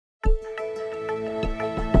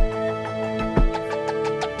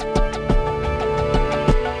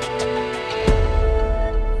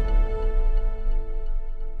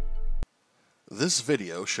This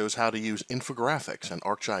video shows how to use infographics in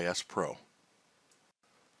ArcGIS Pro.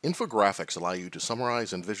 Infographics allow you to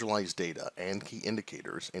summarize and visualize data and key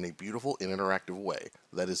indicators in a beautiful and interactive way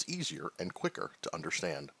that is easier and quicker to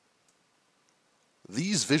understand.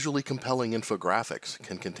 These visually compelling infographics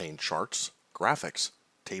can contain charts, graphics,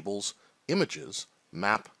 tables, images,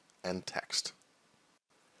 map, and text.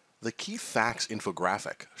 The Key Facts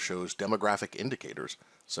infographic shows demographic indicators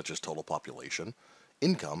such as total population,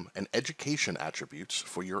 income, and education attributes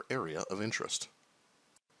for your area of interest.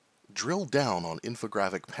 Drill down on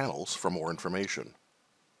infographic panels for more information.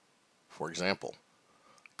 For example,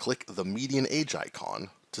 click the median age icon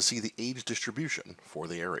to see the age distribution for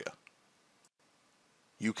the area.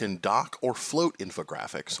 You can dock or float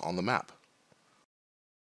infographics on the map,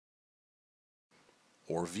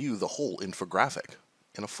 or view the whole infographic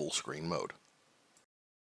in a full screen mode.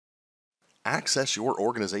 Access your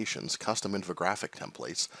organization's custom infographic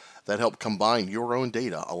templates that help combine your own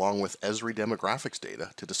data along with Esri demographics data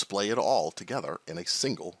to display it all together in a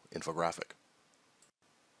single infographic.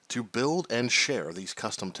 To build and share these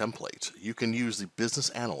custom templates, you can use the Business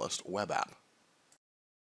Analyst web app.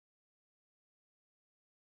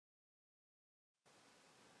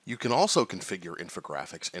 You can also configure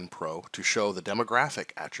infographics in Pro to show the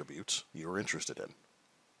demographic attributes you're interested in.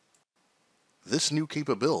 This new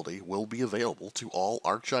capability will be available to all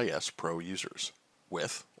ArcGIS Pro users,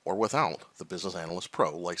 with or without the Business Analyst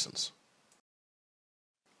Pro license.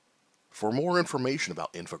 For more information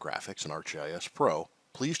about infographics in ArcGIS Pro,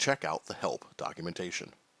 please check out the help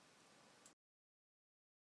documentation.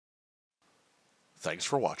 Thanks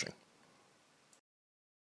for watching.